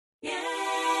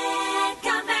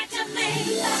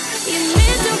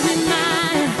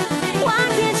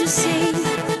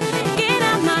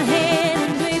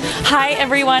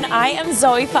everyone, I am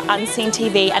Zoe for Unseen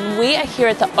TV and we are here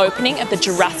at the opening of the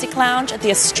Jurassic Lounge at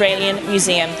the Australian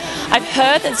Museum. I've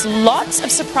heard there's lots of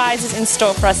surprises in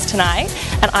store for us tonight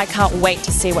and I can't wait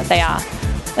to see what they are.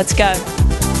 Let's go.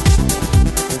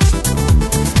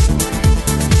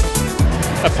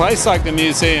 A place like the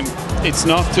museum, it's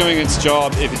not doing its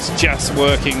job if it's just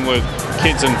working with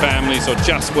kids and families or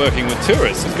just working with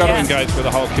tourists. It's got to engage with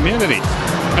the whole community.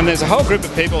 And there's a whole group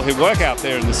of people who work out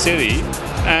there in the city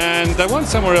and they want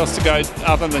somewhere else to go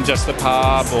other than just the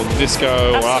pub or the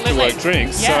disco or after work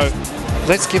drinks. So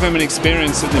let's give them an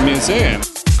experience at the museum.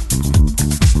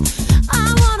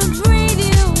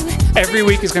 Every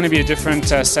week is going to be a different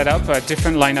setup, a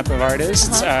different lineup of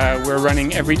artists. We're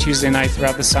running every Tuesday night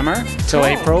throughout the summer till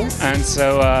April, and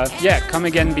so yeah, come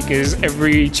again because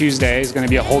every Tuesday is going to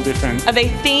be a whole different. Are they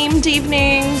themed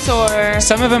evenings or?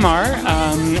 Some of them are.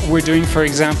 We're doing, for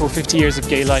example, 50 years of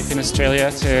gay life in Australia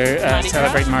to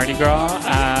celebrate Mardi Gras,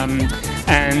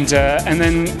 and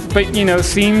then, but you know,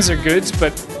 themes are good,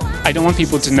 but I don't want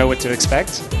people to know what to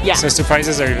expect. Yeah. So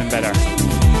surprises are even better.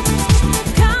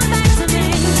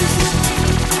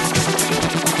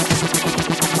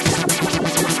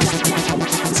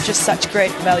 Just such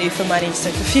great value for money.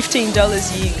 So for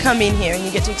 $15 you come in here and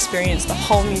you get to experience the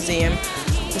whole museum,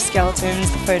 the skeletons,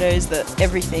 the photos, the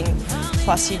everything,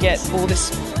 plus you get all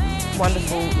this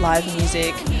wonderful live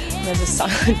music. There's a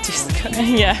silent disco.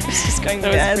 Yeah, it's just going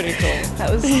that mad. was pretty cool.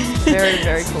 That was very,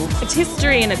 very cool. It's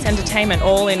history and it's entertainment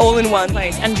all in one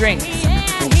place, and drinks.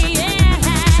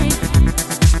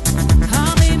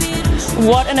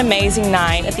 What an amazing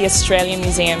night at the Australian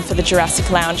Museum for the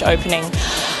Jurassic Lounge opening.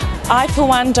 I, for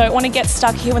one, don't want to get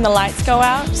stuck here when the lights go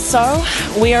out, so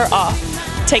we are off.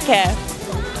 Take care.